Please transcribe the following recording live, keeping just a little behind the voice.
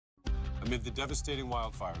amid the devastating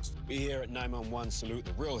wildfires. We here at 911 salute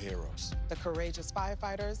the real heroes. The courageous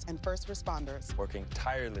firefighters and first responders. Working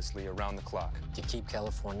tirelessly around the clock. To keep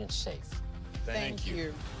Californians safe. Thank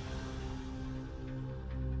you.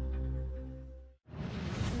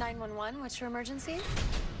 911, what's your emergency?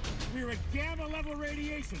 We're at gamma-level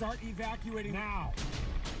radiation. Start evacuating now.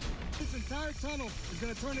 This entire tunnel is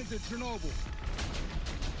going to turn into Chernobyl.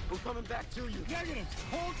 We're coming back to you. Negative.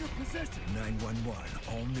 Hold your position. 911,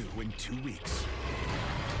 all new in 2 weeks.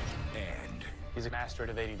 And He's a master at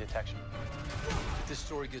evading detection. If this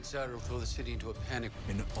story gets out, it'll throw the city into a panic.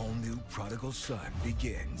 an all-new Prodigal Son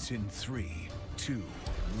begins in 3, 2,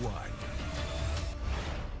 1.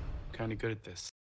 Kind of good at this.